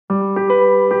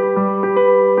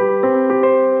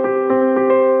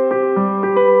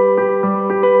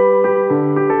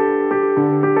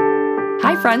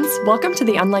friends. Welcome to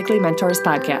the Unlikely Mentors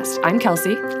podcast. I'm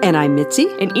Kelsey. And I'm Mitzi.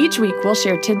 And each week we'll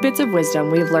share tidbits of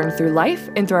wisdom we've learned through life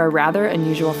and through our rather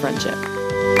unusual friendship.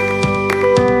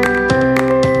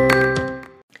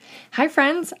 Hi,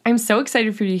 friends. I'm so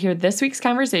excited for you to hear this week's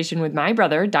conversation with my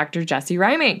brother, Dr. Jesse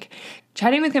Reimink.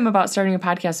 Chatting with him about starting a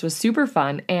podcast was super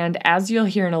fun, and as you'll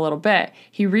hear in a little bit,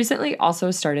 he recently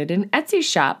also started an Etsy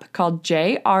shop called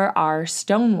JRR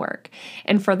Stonework.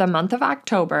 And for the month of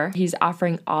October, he's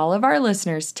offering all of our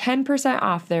listeners 10%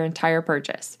 off their entire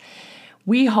purchase.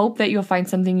 We hope that you'll find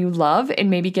something you love and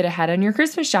maybe get ahead on your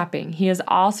Christmas shopping. He has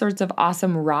all sorts of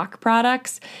awesome rock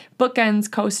products, bookends,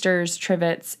 coasters,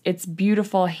 trivets. It's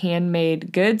beautiful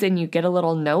handmade goods, and you get a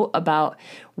little note about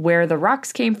where the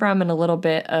rocks came from and a little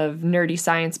bit of nerdy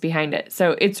science behind it.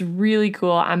 So it's really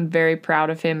cool. I'm very proud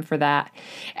of him for that.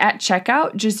 At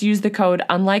checkout, just use the code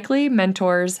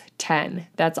UnlikelyMentors10.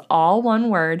 That's all one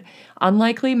word,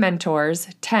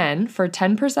 UnlikelyMentors10 for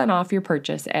 10% off your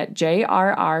purchase at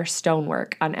JRR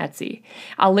Stonework on Etsy.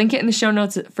 I'll link it in the show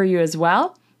notes for you as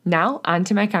well. Now, on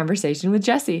to my conversation with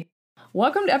Jesse.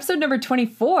 Welcome to episode number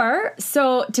 24.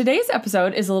 So today's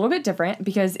episode is a little bit different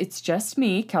because it's just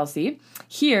me, Kelsey,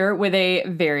 here with a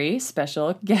very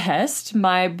special guest,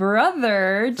 my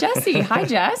brother, Jesse. Hi,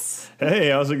 Jess. Hey,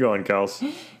 how's it going, Kels?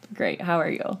 Great. How are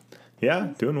you? Yeah,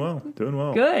 doing well.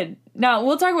 Good. Now,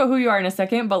 we'll talk about who you are in a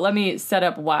second, but let me set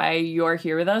up why you're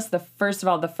here with us. First of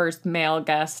all, the first male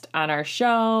guest on our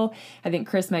show. I think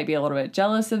Chris might be a little bit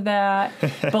jealous of that.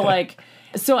 But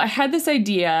so I had this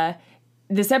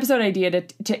episode idea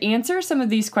to answer some of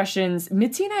these questions.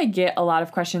 Mitzi and I get a lot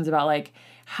of questions about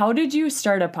how did you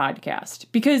start a podcast?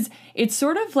 Because it's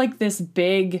sort of like this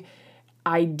big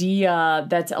idea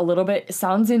that's a little bit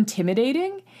sounds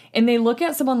intimidating. And they look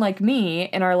at someone like me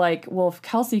and are like, well, if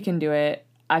Kelsey can do it,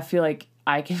 I feel like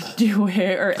I can do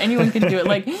it, or anyone can do it.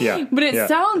 But it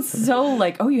sounds so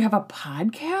oh, you have a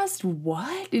podcast?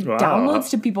 What? It downloads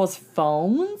to people's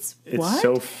phones? It's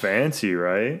so fancy,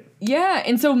 right? Yeah.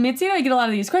 And so Mitzi and I get a lot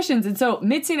of these questions. And so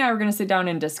Mitzi and I were going to sit down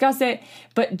and discuss it.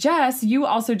 But Jess, you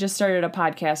also just started a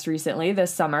podcast recently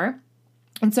this summer.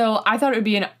 And so I thought it would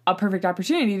be a perfect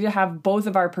opportunity to have both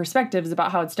of our perspectives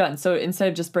about how it's done. So instead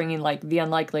of just bringing the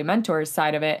Unlikely Mentors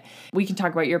side of it, we can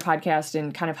talk about your podcast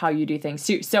and kind of how you do things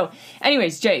too. So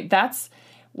anyways, Jay, that's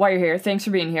why you're here. Thanks for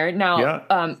being here. Now,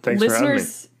 thanks for having me.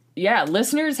 Yeah,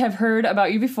 listeners have heard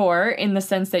about you before in the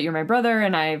sense that you're my brother,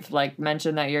 and I've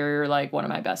mentioned that you're one of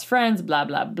my best friends, blah,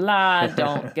 blah, blah.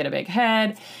 Don't get a big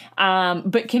head.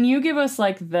 But can you give us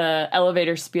the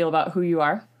elevator spiel about who you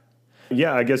are?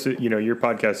 Yeah, I guess, your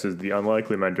podcast is the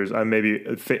Unlikely Mentors. I'm maybe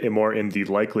fit more in the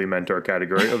likely mentor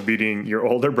category of being your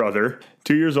older brother,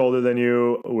 2 years older than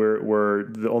you. We're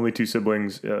the only two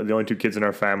siblings, the only two kids in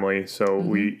our family. So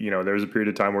we, there was a period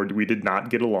of time where we did not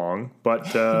get along.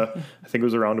 But I think it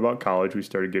was around about college we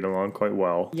started getting along quite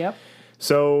well. Yep.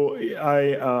 So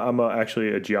I'm actually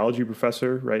a geology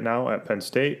professor right now at Penn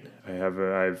State.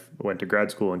 I've went to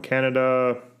grad school in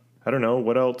Canada. I don't know.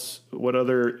 What else? What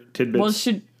other tidbits? Well,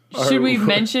 should we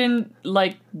mention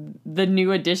the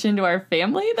new addition to our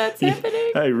family that's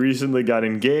happening? I recently got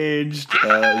engaged,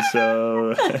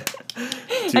 so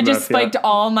I just spiked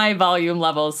all my volume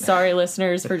levels. Sorry,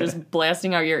 listeners, for just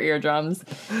blasting out your eardrums.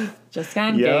 Just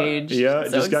got engaged. Yeah,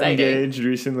 so just exciting. Got engaged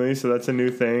recently, so that's a new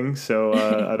thing. So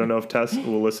I don't know if Tess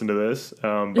will listen to this,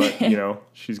 but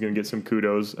she's gonna get some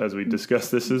kudos as we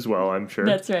discuss this as well, I'm sure.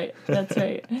 That's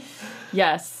right.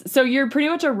 Yes. So you're pretty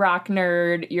much a rock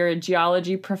nerd. You're a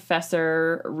geology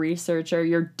professor, researcher.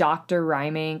 You're Dr.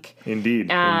 Reimink.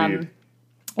 Indeed. And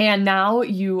now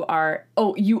you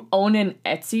own an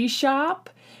Etsy shop.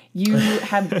 You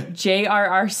have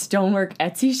JRR Stonework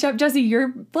Etsy shop. Jesse,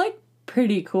 you're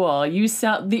pretty cool. You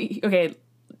sell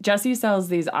Jesse sells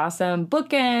these awesome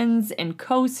bookends and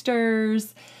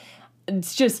coasters.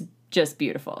 It's just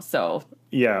beautiful. So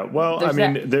yeah, well, we'll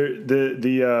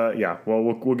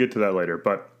get to that later,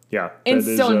 but yeah. And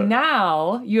so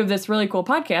now you have this really cool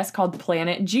podcast called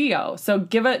Planet Geo. So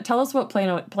tell us what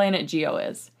Planet Geo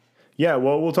is. Yeah,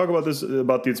 well, we'll talk about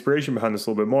the inspiration behind this a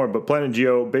little bit more. But Planet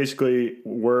Geo, basically,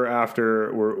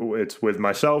 it's with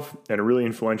myself and a really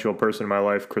influential person in my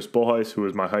life, Chris Bullheis, who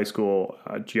was my high school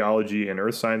geology and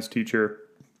earth science teacher.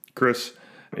 Chris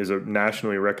is a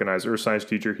nationally recognized earth science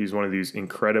teacher. He's one of these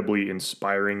incredibly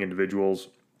inspiring individuals.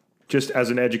 Just as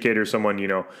an educator, someone,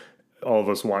 all of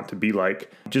us want to be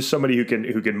like. Just somebody who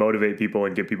can motivate people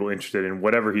and get people interested in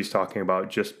whatever he's talking about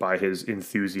just by his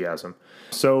enthusiasm.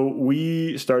 So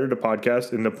we started a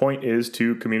podcast, and the point is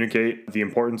to communicate the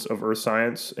importance of earth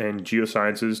science and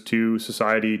geosciences to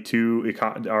society, to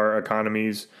our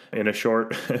economies in a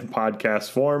short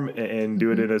podcast form, and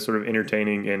do it in a sort of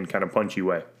entertaining and kind of punchy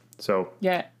way. So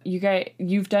yeah,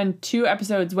 you've done 2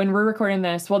 episodes when we're recording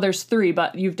this. Well, there's 3,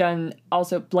 but you've done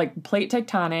also like plate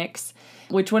tectonics,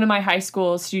 which one of my high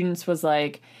school students was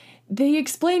like, they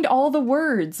explained all the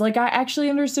words. Like, I actually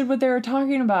understood what they were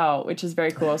talking about, which is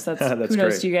very cool. So that's kudos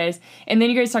great. to you guys. And then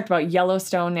you guys talked about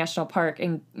Yellowstone National Park,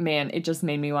 and man, it just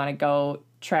made me want to go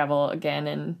travel again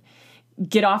and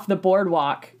get off the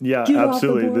boardwalk. Yeah,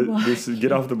 absolutely.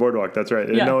 Get off the boardwalk. That's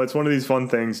right. Yeah. No, it's one of these fun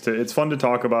things it's fun to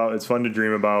talk about. It's fun to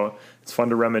dream about. It's fun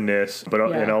to reminisce. But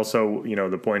and also,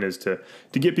 the point is to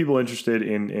get people interested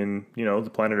in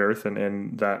the planet Earth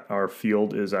and that our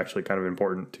field is actually kind of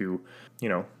important to,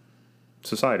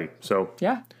 society. So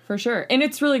yeah, for sure. And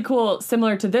it's really cool,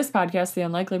 similar to this podcast, The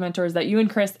Unlikely Mentors, that you and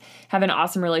Chris have an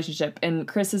awesome relationship. And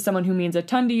Chris is someone who means a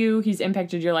ton to you. He's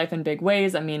impacted your life in big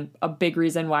ways. I mean, a big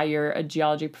reason why you're a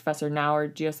geology professor now, or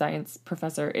geoscience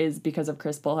professor, is because of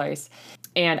Chris Bullheis.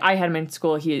 And I had him in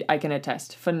school. I can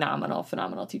attest,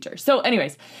 phenomenal teacher. So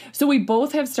anyways, so we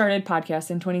both have started podcasts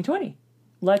in 2020.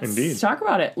 Let's talk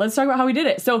about it. Let's talk about how we did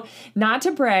it. So, not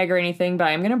to brag or anything, but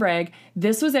I'm going to brag.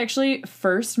 This was actually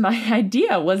first my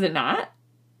idea, was it not?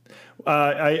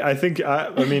 I think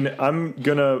I'm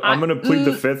gonna plead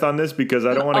the fifth on this because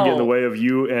I don't want to get in the way of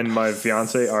you and my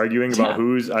fiance arguing about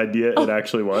whose idea it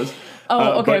actually was.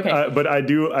 Okay. But I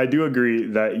do agree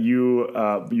that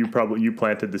you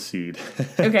planted the seed.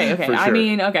 Okay. For sure. I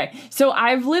mean, okay. So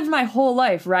I've lived my whole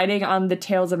life riding on the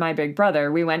tails of my big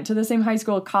brother. We went to the same high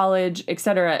school, college,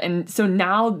 etc. And so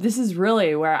now this is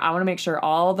really where I want to make sure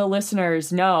all the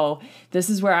listeners know this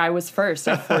is where I was first.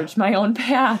 I forged my own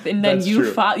path, and then you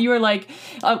were like,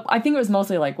 I think it was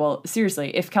mostly like, well,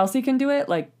 seriously, if Kelsey can do it,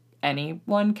 like,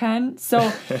 anyone can. So,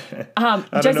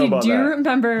 Jesse, do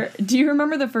you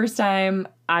remember the first time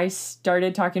I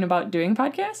started talking about doing a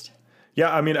podcast?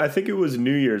 Yeah, I mean, I think it was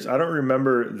New Year's. I don't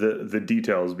remember the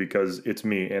details because it's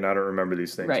me and I don't remember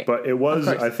these things. Right. But it was,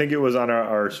 I think it was on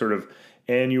our sort of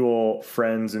annual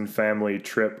friends and family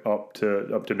trip up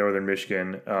to northern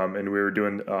Michigan, and we were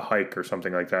doing a hike or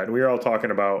something like that. And we were all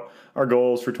talking about our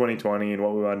goals for 2020 and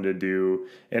what we wanted to do.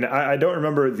 And I don't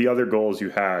remember the other goals you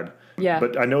had. Yeah.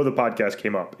 But I know the podcast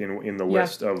came up in the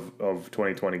list of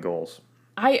 2020 goals.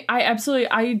 I'd have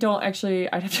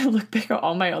to look back at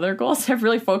all my other goals. I've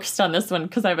really focused on this one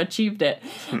because I've achieved it.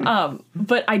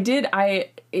 But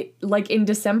like in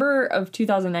December of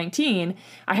 2019,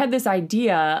 I had this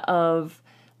idea of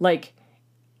like,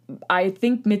 I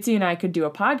think Mitzi and I could do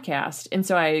a podcast. And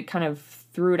so I kind of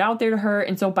threw it out there to her.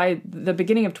 And so by the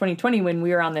beginning of 2020, when we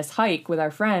were on this hike with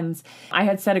our friends, I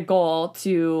had set a goal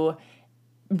to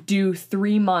do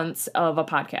 3 months of a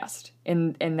podcast.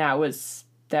 And that was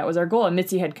our goal. And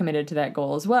Mitzi had committed to that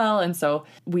goal as well. And so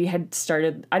we had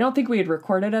started, I don't think we had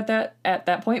recorded at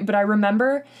that point, but I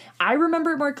remember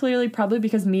it more clearly, probably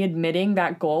because me admitting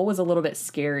that goal was a little bit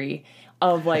scary,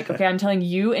 of like, okay, I'm telling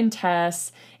you and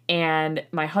Tess and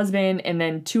my husband and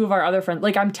then 2 of our other friends,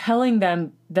 like, I'm telling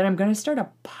them that I'm going to start a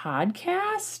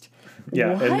podcast.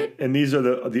 Yeah, what? and these are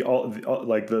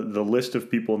the list of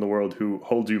people in the world who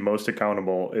hold you most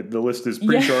accountable. The list is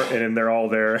pretty short, and they're all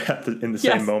there in the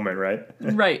same moment, right?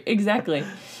 Right, exactly.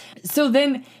 So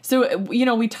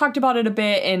we talked about it a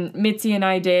bit, and Mitzi and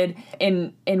I did,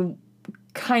 and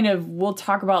kind of we'll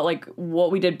talk about like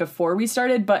what we did before we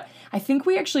started, but I think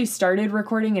we actually started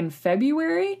recording in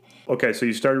February. Okay, so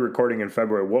you started recording in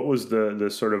February. What was the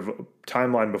sort of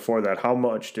timeline before that? How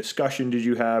much discussion did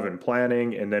you have and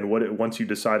planning? And then once you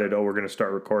decided, we're going to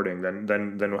start recording, then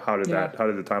how did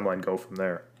the timeline go from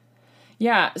there?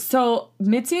 Yeah, so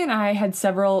Mitzi and I had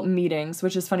several meetings,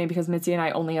 which is funny because Mitzi and I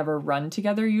only ever run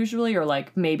together usually, or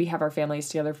like maybe have our families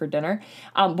together for dinner.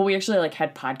 But we actually like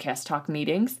had podcast talk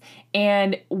meetings.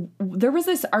 And there was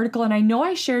this article, and I know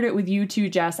I shared it with you too,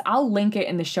 Jess. I'll link it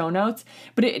in the show notes.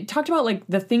 But it talked about like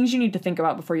the things you need to think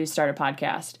about before you start a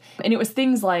podcast. And it was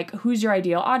things like, who's your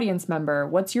ideal audience member?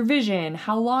 What's your vision?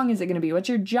 How long is it going to be? What's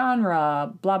your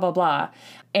genre? Blah, blah, blah.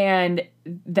 And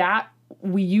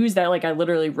we used that, like I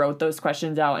literally wrote those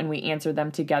questions out and we answered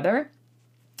them together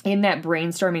in that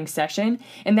brainstorming session.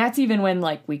 And that's even when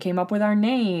like we came up with our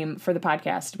name for the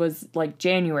podcast, was like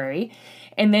January.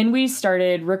 And then we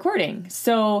started recording.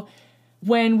 So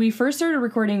when we first started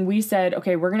recording, we said,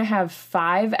 okay, we're going to have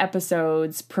 5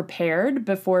 episodes prepared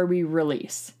before we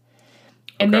release.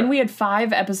 And then we had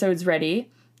 5 episodes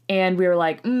ready. And we were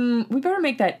like, we better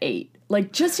make that 8.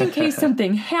 Like, just in case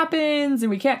something happens and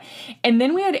we can't. And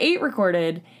then we had 8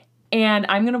 recorded. And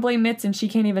I'm going to blame Mitz, and she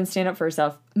can't even stand up for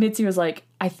herself. Mitzi was like,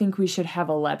 I think we should have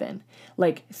 11.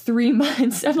 Like, 3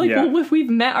 months. I'm like, well, if we've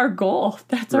met our goal,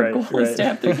 that's our goal is to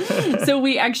have 3. So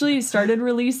we actually started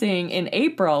releasing in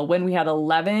April when we had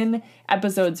 11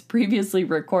 episodes previously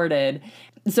recorded.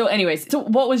 So anyways, so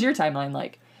what was your timeline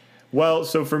like? Well,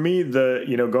 so for me,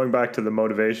 going back to the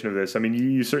motivation of this, I mean,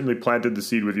 you certainly planted the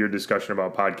seed with your discussion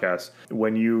about podcasts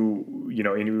when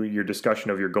in your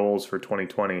discussion of your goals for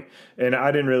 2020. And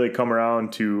I didn't really come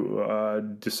around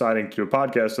to deciding to do a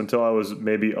podcast until I was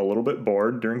maybe a little bit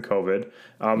bored during COVID.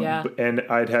 And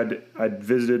I'd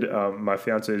visited my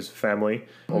fiance's family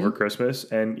over Christmas,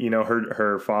 and,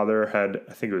 her father had,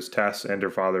 I think it was Tess and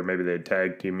her father, maybe they had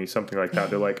tagged me, something like that.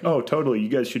 They're like, oh, totally, you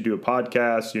guys should do a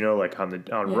podcast, like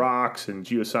on rock and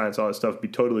geoscience, all that stuff, be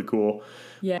totally cool.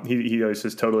 Yeah. He always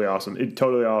says totally awesome.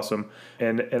 Totally awesome.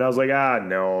 And I was like,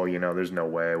 no, there's no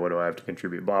way. What do I have to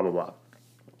contribute? Blah, blah, blah.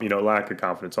 Lack of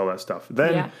confidence, all that stuff.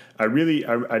 Then I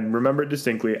remember it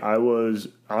distinctly. I was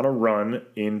on a run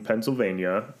in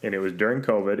Pennsylvania, and it was during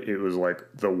COVID. It was like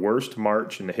the worst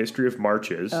March in the history of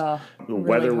Marches. The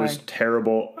weather was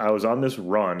terrible. I was on this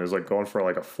run. It was like going for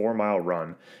like a 4-mile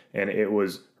run, and it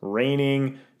was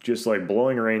raining, just like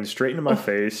blowing rain straight into my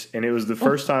face. And it was the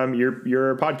first time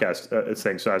your podcast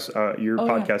thing. So your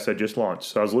podcast had just launched.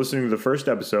 So I was listening to the first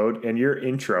episode and your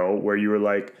intro where you were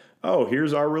like, oh,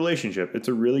 here's our relationship. It's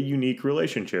a really unique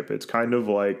relationship. It's kind of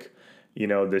like,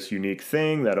 this unique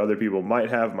thing that other people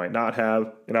might have, might not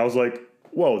have. And I was like,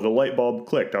 whoa, the light bulb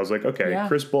clicked. I was like, okay,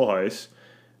 Chris Bullheis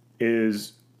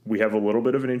we have a little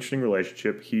bit of an interesting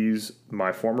relationship. He's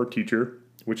my former teacher,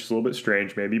 which is a little bit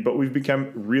strange maybe, but we've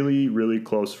become really, really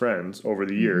close friends over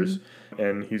the years.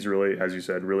 And he's really, as you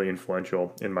said, really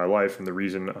influential in my life and the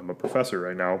reason I'm a professor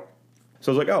right now.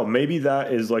 So I was like, oh, maybe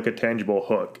that is like a tangible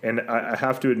hook. And I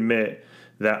have to admit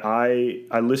that I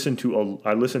listen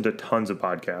to tons of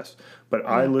podcasts, but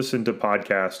I listen to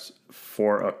podcasts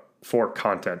for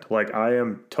content. Like, I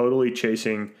am totally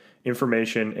chasing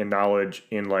information and knowledge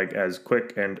in like as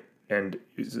quick and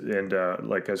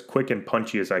like as quick and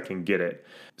punchy as I can get it.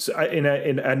 So I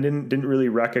didn't really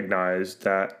recognize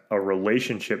that a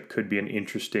relationship could be an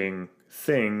interesting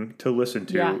thing to listen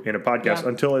to in a podcast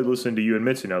until I listened to you and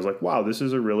Mitzi, and I was like, wow, this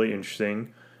is a really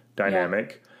interesting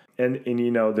dynamic. And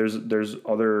there's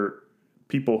other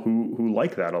people who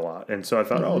like that a lot. And so I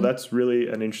thought, oh, that's really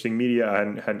an interesting media. I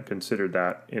hadn't considered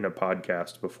that in a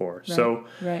podcast before.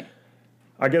 Right.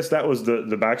 I guess that was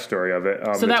the backstory of it.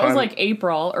 So that was like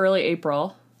early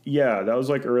April. Yeah, that was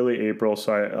like early April.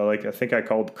 So I think I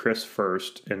called Chris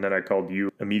first, and then I called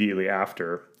you immediately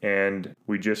after. And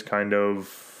we just kind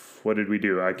of, what did we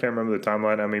do? I can't remember the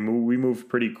timeline. I mean, we moved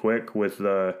pretty quick with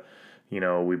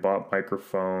we bought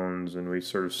microphones and we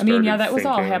sort of started that was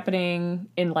all happening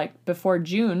in like before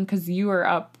June because you were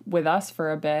up with us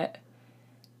for a bit.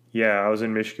 Yeah, I was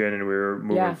in Michigan and we were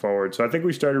moving forward. So I think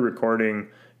we started recording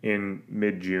in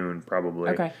mid-June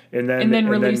probably. Okay. And then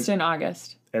released in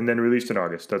August. And then released in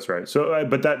August. That's right. So,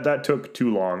 but that took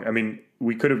too long. I mean,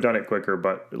 we could have done it quicker,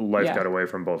 but life got away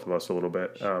from both of us a little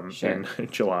bit in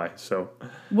July. So,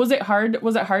 was it hard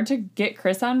to get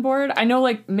Chris on board? I know,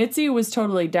 like, Mitzi was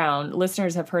totally down.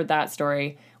 Listeners have heard that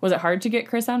story. Was it hard to get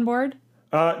Chris on board?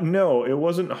 No, it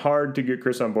wasn't hard to get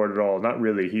Chris on board at all. Not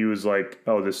really. He was like,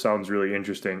 "Oh, this sounds really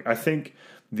interesting." I think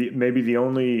the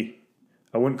only,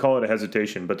 I wouldn't call it a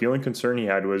hesitation, but the only concern he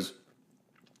had was,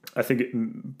 I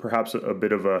think perhaps a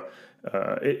bit of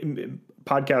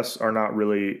podcasts are not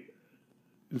really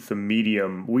the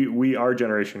medium. Our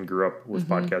generation grew up with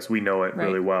podcasts. We know it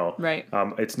really well. Right.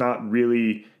 It's not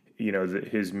really,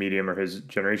 his medium or his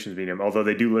generation's medium, although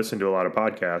they do listen to a lot of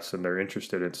podcasts and they're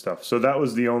interested in stuff. So that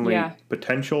was the only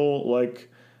potential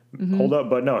hold up.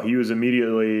 But no, he was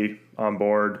immediately on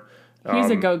board. He's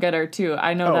a go-getter too.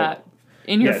 I know that.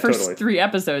 In your first 3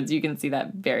 episodes, you can see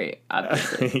that very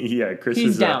obviously. Chris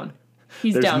is down.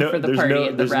 He's down for the party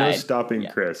and the ride. There's no stopping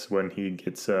Chris when he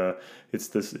gets it's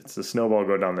the snowball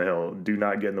go down the hill. Do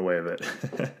not get in the way of it.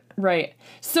 Right.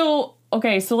 So,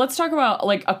 okay, so let's talk about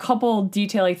like a couple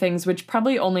detailing things, which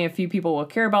probably only a few people will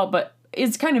care about, but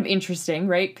it's kind of interesting,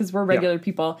 right? Because we're regular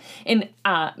people. And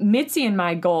Mitzi and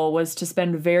my goal was to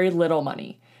spend very little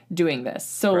money doing this.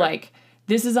 So, like,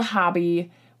 this is a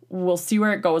hobby. We'll see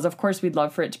where it goes. Of course, we'd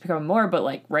love for it to become more, but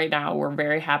like right now, we're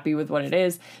very happy with what it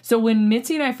is. So when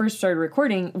Mitzi and I first started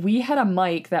recording, we had a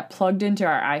mic that plugged into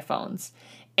our iPhones,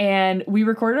 and we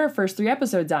recorded our first 3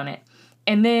 episodes on it.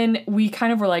 And then we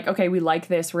kind of were like, okay, we like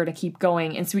this. We're going to keep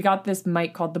going. And so we got this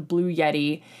mic called the Blue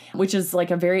Yeti, which is like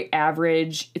a very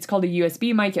average, it's called a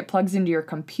USB mic. It plugs into your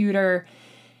computer.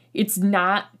 It's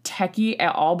not techie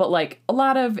at all, but like a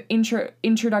lot of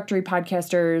introductory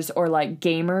podcasters or like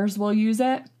gamers will use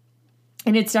it.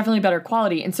 And it's definitely better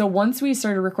quality. And so once we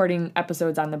started recording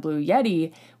episodes on the Blue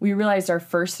Yeti, we realized our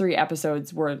first 3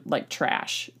 episodes were like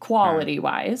trash,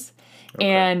 quality-wise. Okay.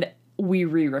 And we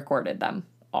re-recorded them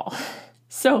all.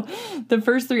 So the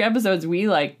first 3 episodes we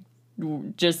like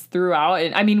just threw out.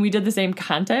 And I mean, we did the same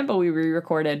content, but we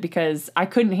re-recorded because I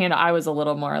couldn't handle, I was a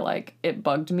little more like, it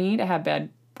bugged me to have bad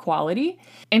quality.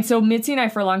 And so Mitzi and I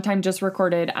for a long time just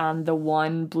recorded on the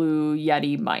one Blue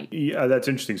Yeti mic. Yeah, that's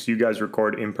interesting. So you guys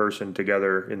record in person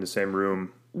together in the same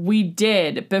room? We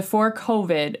did. Before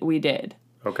COVID, we did.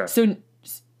 Okay. So,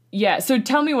 yeah. So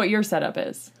tell me what your setup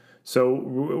is. So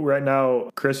right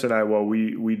now, Chris and I, well,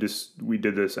 we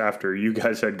did this after you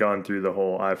guys had gone through the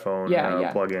whole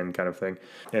iPhone plug-in kind of thing.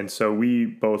 And so we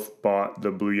both bought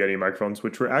the Blue Yeti microphones,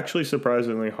 which were actually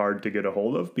surprisingly hard to get a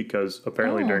hold of because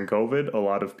apparently during COVID, a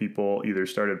lot of people either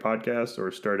started podcasts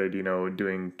or started,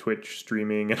 doing Twitch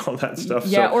streaming and all that stuff.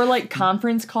 Yeah, or like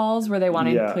conference calls where they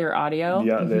wanted clear audio.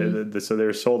 Yeah, so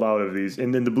they're sold out of these.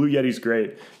 And then the Blue Yeti's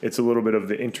great. It's a little bit of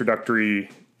the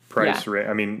introductory price range.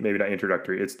 I mean, maybe not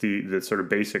introductory. It's the sort of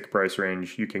basic price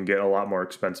range. You can get a lot more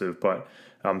expensive, but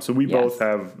so we both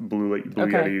have Blue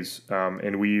Yetis,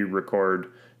 and we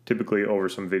record typically over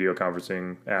some video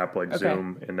conferencing app like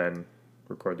Zoom, and then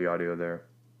record the audio there.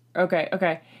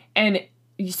 Okay. And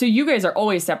so you guys are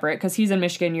always separate because he's in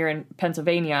Michigan, you're in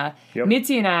Pennsylvania. Yep.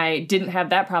 Mitzi and I didn't have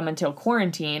that problem until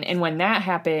quarantine. And when that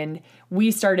happened,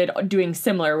 we started doing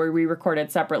similar where we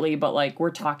recorded separately, but like we're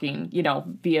talking,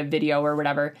 via video or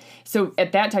whatever. So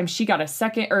at that time she got a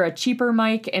second or a cheaper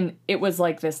mic and it was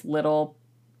like this little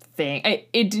thing.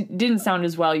 It didn't sound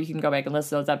as well. You can go back and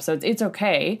listen to those episodes. It's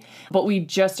okay. But we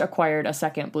just acquired a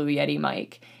second Blue Yeti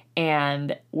mic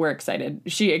and we're excited.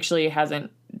 She actually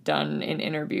hasn't done an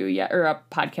interview yet or a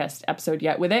podcast episode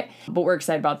yet with it, but we're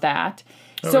excited about that.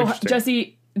 So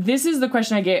Jesse, this is the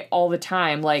question I get all the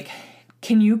time. Like,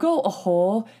 can you go a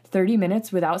whole 30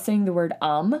 minutes without saying the word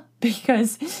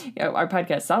because our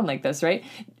podcasts sound like this, right?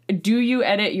 Do you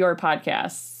edit your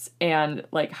podcasts and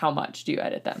like how much do you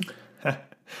edit them?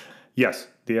 Yes.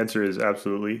 The answer is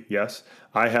absolutely yes.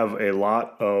 I have a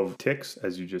lot of tics,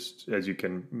 as you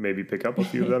can maybe pick up a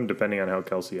few of them, depending on how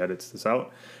Kelsey edits this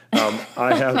out.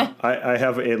 I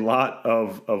have a lot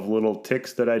of little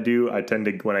tics that I do. I tend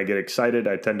to, when I get excited,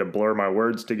 I tend to blur my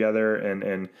words together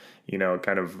and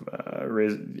kind of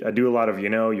I do a lot of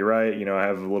you're right. I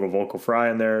have a little vocal fry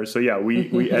in there. So yeah,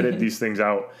 we edit these things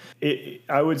out.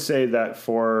 I would say that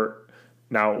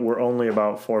now, we're only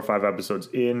about 4 or 5 episodes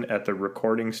in at the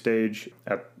recording stage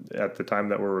at the time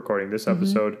that we're recording this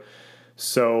episode.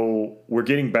 So we're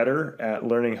getting better at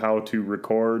learning how to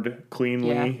record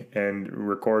cleanly and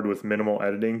record with minimal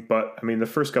editing. But, I mean, the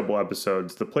first couple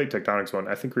episodes, the Plate Tectonics one,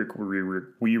 I think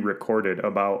we recorded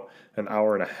about an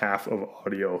hour and a half of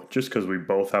audio just because we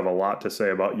both have a lot to say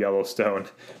about Yellowstone.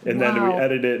 And then we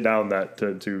edited it down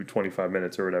to 25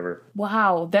 minutes or whatever.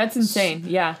 Wow, that's insane.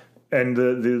 Yeah. And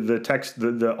the text,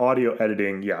 the audio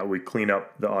editing, we clean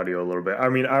up the audio a little bit. I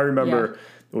mean, I remember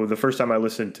the first time I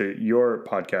listened to your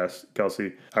podcast,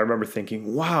 Kelsey, I remember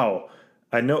thinking, wow,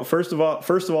 I know, first of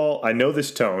all, I know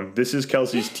this tone. This is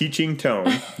Kelsey's teaching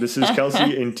tone. This is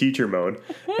Kelsey in teacher mode.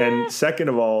 And second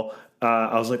of all,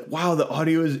 I was like, wow, the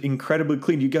audio is incredibly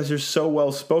clean. You guys are so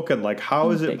well spoken. Like, how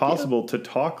is it possible to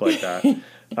talk like that?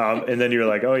 And then you're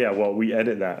like, oh yeah, well, we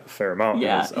edit that a fair amount.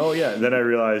 Yeah. And then I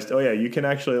realized, you can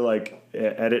actually like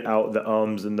edit out the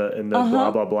ums and the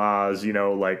blah blah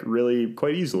blahs, like really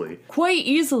quite easily. Quite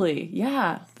easily,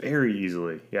 yeah. Very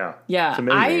easily, yeah. Yeah, it's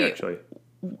amazing actually.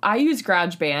 I use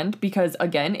GarageBand because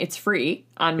again, it's free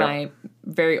on my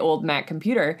very old Mac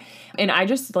computer, and I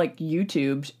just like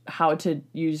YouTubed how to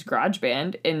use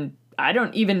GarageBand and. I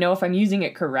don't even know if I'm using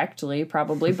it correctly,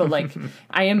 probably, but like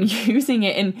I am using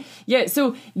it. And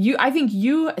so I think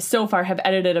you so far have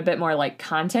edited a bit more like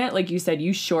content. Like you said,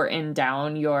 you shortened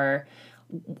down your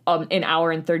an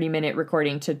hour and 30-minute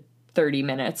recording to 30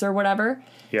 minutes or whatever.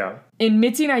 Yeah. And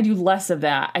Mitzi and I do less of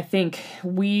that. I think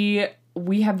we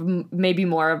have maybe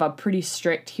more of a pretty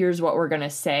strict, here's what we're going to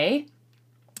say.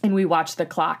 And we watch the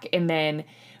clock and then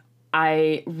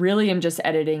I really am just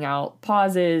editing out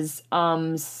pauses,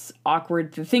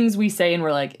 awkward things we say, and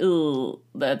we're like, ooh,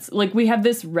 that's like we have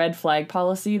this red flag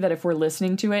policy that if we're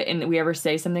listening to it and we ever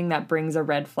say something that brings a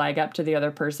red flag up to the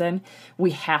other person,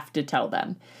 we have to tell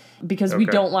them because we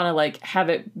don't want to like have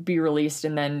it be released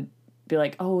and then be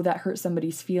like, oh, that hurt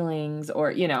somebody's feelings,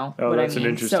 or, Oh, that's an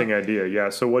interesting idea. Yeah.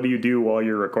 So what do you do while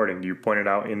you're recording? Do you point it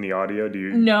out in the audio?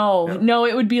 No,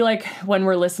 it would be like when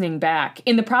we're listening back.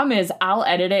 And the problem is I'll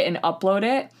edit it and upload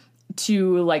it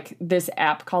to like this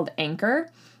app called Anchor,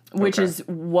 which is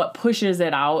what pushes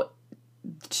it out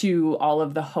to all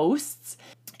of the hosts.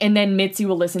 And then Mitzi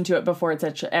will listen to it before it's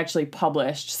actually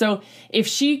published. So if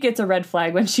she gets a red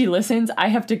flag when she listens, I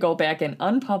have to go back and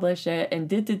unpublish it.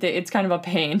 And it's kind of a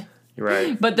pain.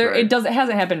 Right. But it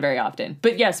hasn't happened very often.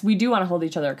 But yes, we do want to hold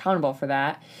each other accountable for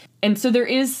that. And so there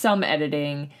is some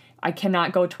editing. I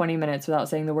cannot go 20 minutes without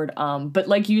saying the word But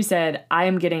like you said, I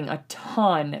am getting a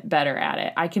ton better at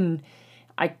it. I can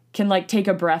like take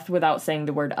a breath without saying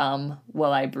the word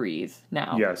while I breathe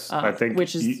now. Yes, I think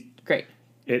which is great.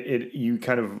 You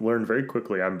kind of learn very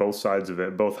quickly on both sides of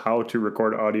it, both how to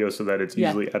record audio so that it's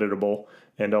easily editable,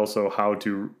 and also how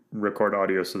to record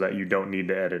audio so that you don't need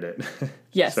to edit it.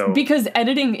 Yes, because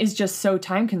editing is just so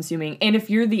time consuming. And if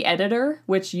you're the editor,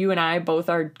 which you and I both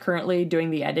are currently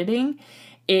doing the editing,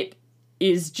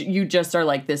 you just are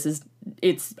like,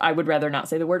 I would rather not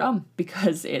say the word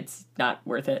because it's not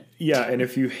worth it. Yeah, and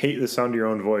if you hate the sound of your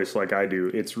own voice like I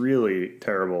do, it's really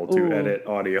terrible to edit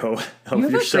audio of you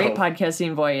have yourself. A great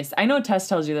podcasting voice. I know Tess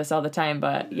tells you this all the time,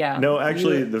 but yeah. No,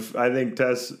 actually, I think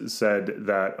Tess said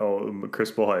that.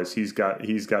 Chris Bullheis, he's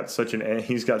got such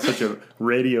a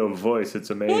radio voice. It's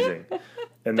amazing.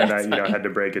 And then I had to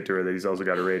break it to her that he's also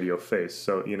got a radio face.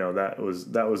 So that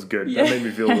was good. Yeah. That made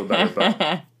me feel a little better.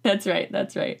 But That's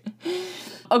right.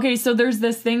 Okay, so there's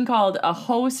this thing called a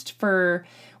host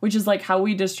which is like how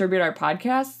we distribute our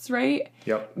podcasts, right?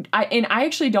 Yep. I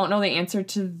actually don't know the answer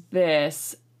to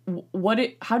this.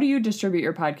 How do you distribute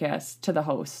your podcast to the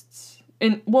hosts?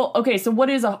 So what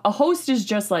is a host? Is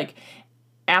just like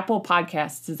Apple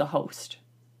Podcasts is a host,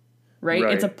 right?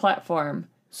 It's a platform.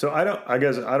 So I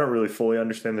don't really fully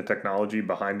understand the technology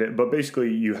behind it, but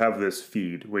basically you have this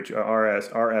feed, which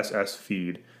RSS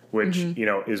feed, which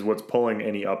is what's pulling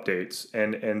any updates,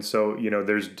 and so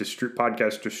there's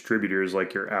podcast distributors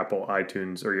like your Apple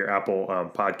iTunes or your Apple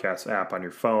Podcasts app on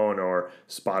your phone or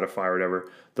Spotify or whatever.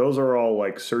 Those are all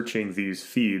like searching these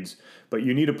feeds, but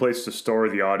you need a place to store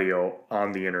the audio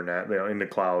on the internet, in the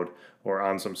cloud or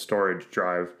on some storage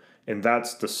drive, and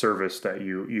that's the service that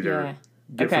you either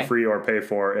get for free or pay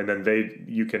for, and then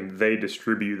they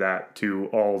distribute that to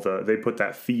they put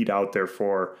that feed out there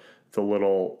for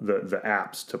the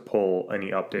apps to pull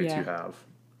any updates you have.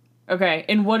 Okay,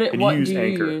 and what do you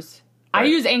use? Right. I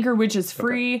use Anchor, which is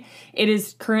free. Okay. It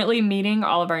is currently meeting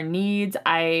all of our needs.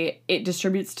 It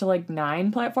distributes to like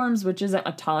 9 platforms, which isn't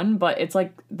a ton, but it's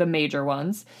like the major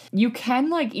ones. You can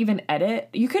like even edit.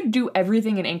 You could do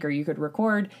everything in Anchor. You could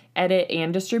record, edit,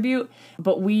 and distribute,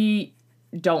 but I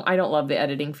don't love the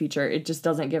editing feature. It just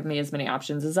doesn't give me as many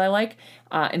options as I like.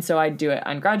 And so I do it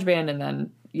on GarageBand and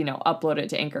then, upload it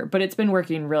to Anchor. But it's been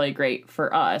working really great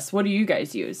for us. What do you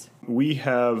guys use? We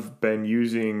have been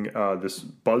using this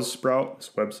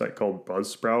website called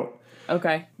Buzzsprout.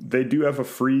 Okay. They do have a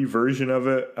free version of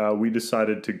it. We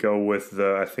decided to go with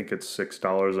I think it's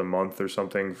 $6 a month or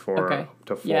something for up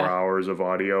to 4 hours of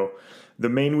audio. The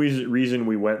main reason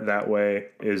we went that way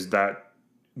is that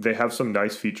they have some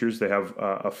nice features. They have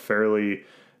a fairly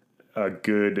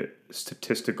good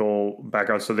statistical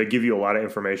background. So they give you a lot of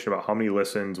information about how many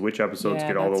listens, which episodes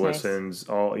get all the listens,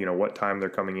 all what time they're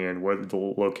coming in, what the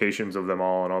locations of them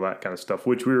all, and all that kind of stuff,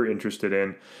 which we were interested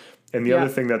in. And the other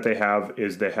thing that they have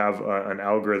is they have an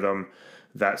algorithm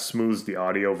that smooths the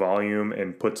audio volume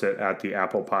and puts it at the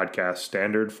Apple Podcast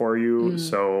standard for you.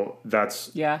 So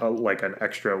that's like an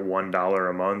extra $1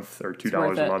 a month or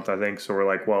 $2 a month, I think. So we're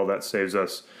like, well, that saves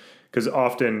us. Because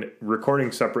often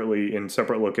recording separately in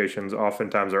separate locations,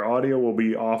 oftentimes our audio will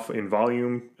be off in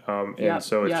volume. And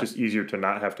so it's just easier to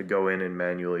not have to go in and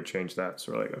manually change that.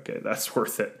 So we're like, okay, that's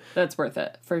worth it. That's worth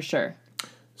it, for sure.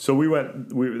 So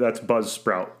that's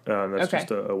Buzzsprout. That's just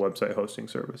a website hosting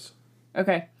service.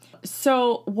 Okay.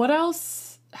 So what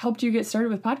else helped you get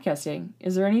started with podcasting?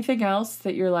 Is there anything else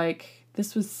that you're like,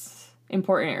 this was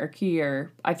important or key,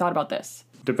 or I thought about this?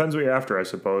 Depends what you're after, I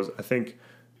suppose. I think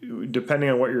depending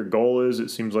on what your goal is, it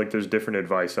seems like there's different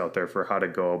advice out there for how to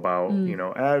go about,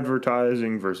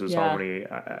 advertising versus how many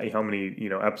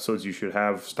episodes you should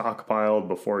have stockpiled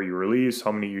before you release,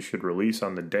 how many you should release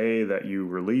on the day that you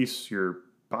release your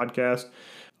podcast.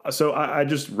 So I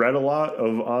just read a lot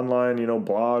of online,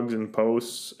 blogs and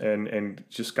posts and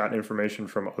just got information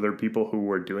from other people who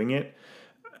were doing it.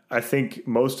 I think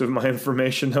most of my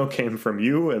information, though, came from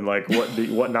you and like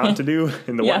what not to do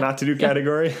in the what not to do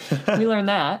category. We learned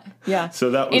that. Yeah.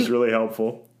 So that was really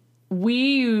helpful.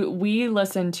 We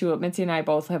listened to it. Mitzi and I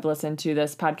both have listened to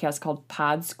this podcast called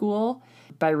Pod School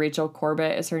by Rachel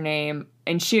Corbett is her name.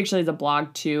 And she actually has a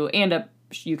blog too, and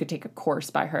you could take a course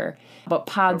by her. But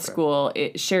Pod School,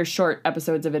 it shares short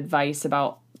episodes of advice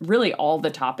about really all the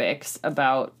topics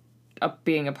about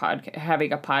having a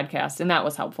podcast, and that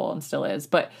was helpful and still is.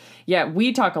 But yeah,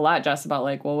 we talk a lot, Jess, about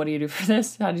like, well, what do you do for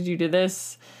this? How did you do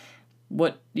this?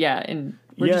 And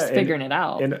we're just figuring it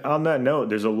out. And on that note,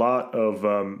 there's a lot of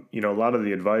a lot of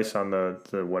the advice on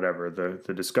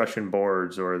the discussion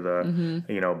boards or the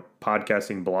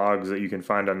podcasting blogs that you can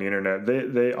find on the internet.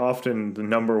 They often, the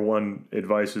number one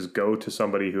advice is go to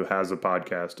somebody who has a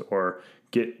podcast or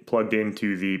get plugged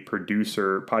into the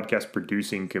podcast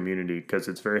producing community, because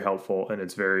it's very helpful and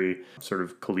it's very sort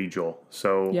of collegial.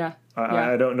 So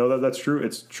I don't know that that's true.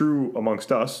 It's true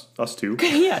amongst us two.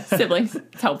 Yeah, siblings.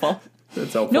 It's helpful.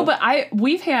 It's helpful. No, but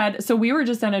we were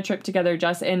just on a trip together,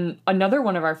 Jess, and another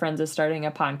one of our friends is starting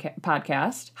a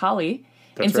podcast, Holly.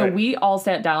 That's so we all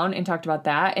sat down and talked about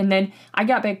that. And then I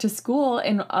got back to school,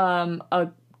 and a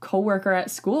coworker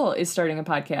at school is starting a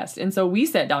podcast. And so we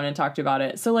sat down and talked about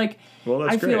it. So like,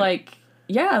 I feel like,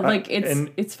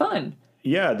 it's fun.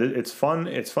 Yeah, it's fun.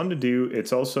 It's fun to do.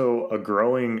 It's also a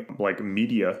growing like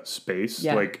media space.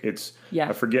 Yeah. Like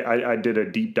I forget. I did a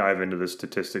deep dive into the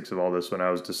statistics of all this when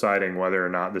I was deciding whether or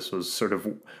not this was sort of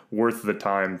worth the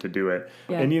time to do it.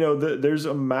 Yeah. And there's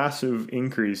a massive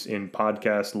increase in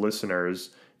podcast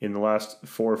listeners in the last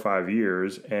 4 or 5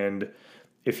 years. And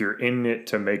if you're in it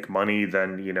to make money,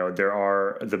 then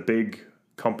the big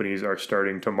companies are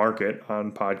starting to market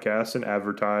on podcasts and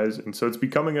advertise, and so it's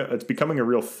becoming a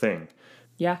real thing.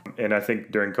 Yeah. And I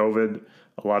think during COVID,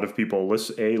 a lot of people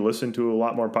listen to a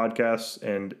lot more podcasts,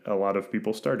 and a lot of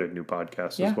people started new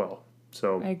podcasts as well.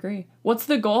 So I agree. What's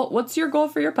the goal? What's your goal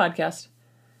for your podcast?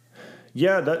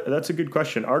 Yeah, that's a good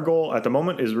question. Our goal at the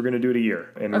moment is we're going to do it a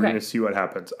year, and we're going to see what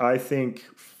happens. I think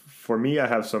for me, I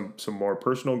have some more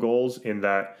personal goals in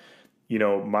that,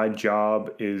 my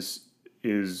job is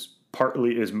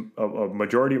a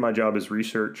majority of my job is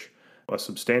research. A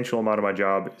substantial amount of my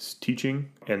job is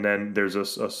teaching. And then there's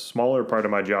a smaller part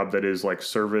of my job that is like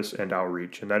service and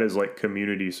outreach. And that is like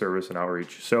community service and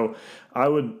outreach. So I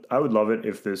would love it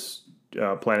if this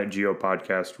Planet Geo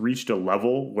podcast reached a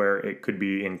level where it could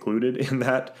be included in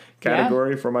that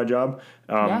category for my job.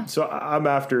 So I'm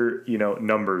after,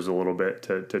 numbers a little bit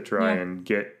to try and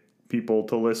get people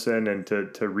to listen and to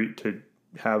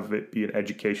have it be an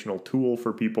educational tool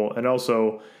for people, and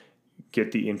also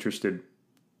get the interested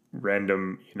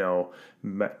random,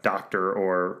 doctor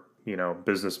or,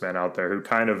 businessman out there who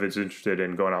kind of is interested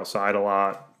in going outside a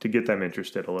lot, to get them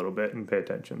interested a little bit and pay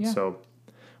attention. Yeah. So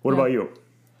what about you?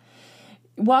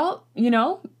 Well,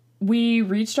 we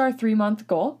reached our 3-month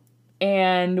goal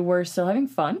and we're still having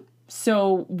fun.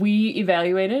 So we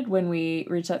evaluated when we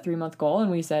reached that 3-month goal,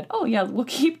 and we said, oh yeah, we'll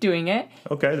keep doing it.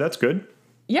 Okay. That's good.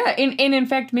 Yeah, and in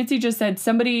fact, Mitzi just said,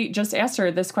 somebody just asked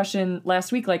her this question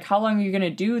last week, like, how long are you going to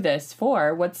do this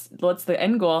for? What's the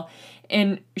end goal?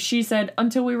 And she said,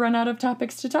 until we run out of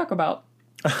topics to talk about.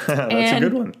 That's a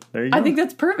good one. There you go. I think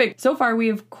that's perfect. So far, we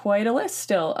have quite a list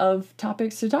still of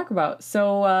topics to talk about.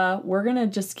 So we're going to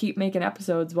just keep making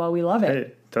episodes while we love it.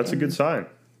 Hey, that's a good sign.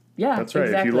 Yeah, that's right.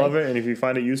 Exactly. If you love it and if you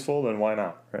find it useful, then why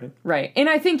not, right? Right. And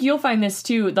I think you'll find this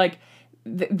too, like,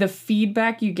 the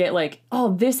feedback you get, like,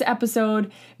 oh, this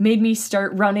episode made me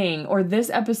start running, or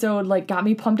this episode like got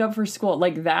me pumped up for school,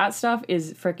 like that stuff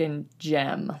is freaking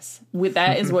gems.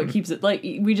 That is what keeps it, like,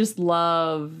 we just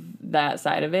love that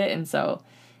side of it, and so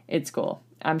it's cool.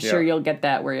 I'm sure you'll get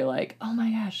that where you're like, oh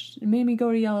my gosh, it made me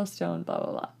go to Yellowstone, blah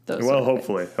blah blah. Well,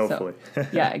 hopefully. So,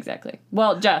 yeah, exactly.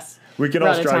 Well, Jess, we can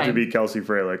all strive to be Kelsey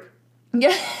Freilich.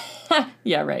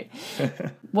 Yeah, right.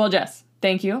 Well, Jess,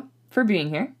 thank you for being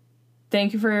here.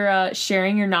 Thank you for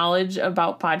sharing your knowledge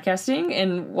about podcasting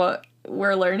and what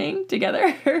we're learning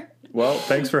together. Well,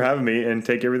 thanks for having me, and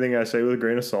take everything I say with a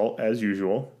grain of salt, as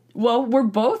usual. Well, we're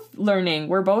both learning.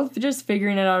 We're both just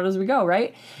figuring it out as we go,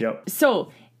 right? Yep.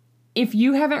 So if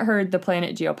you haven't heard the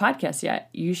Planet Geo podcast yet,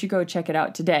 you should go check it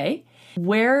out today.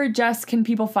 Where, Jess, can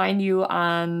people find you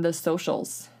on the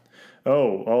socials?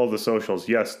 Oh, all the socials.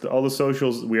 Yes, all the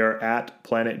socials. We are at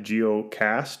Planet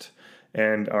Geocast.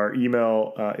 And our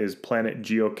email is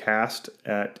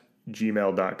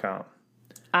planetgeocast@gmail.com.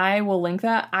 I will link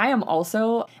that.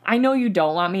 I know you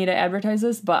don't want me to advertise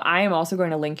this, but I am also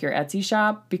going to link your Etsy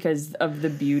shop because of the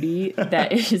beauty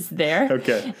that is there.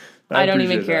 Okay. I don't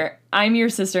even appreciate care. I'm your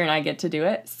sister and I get to do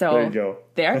it. So There you go.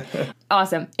 There.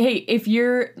 Awesome. Hey, if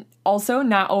you're also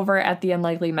not over at the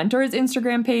Unlikely Mentors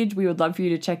Instagram page, we would love for you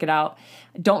to check it out.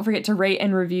 Don't forget to rate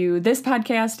and review this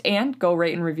podcast and go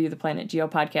rate and review the Planet Geo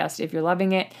podcast if you're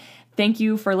loving it. Thank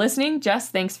you for listening. Jess,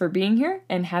 thanks for being here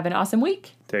and have an awesome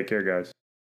week. Take care, guys.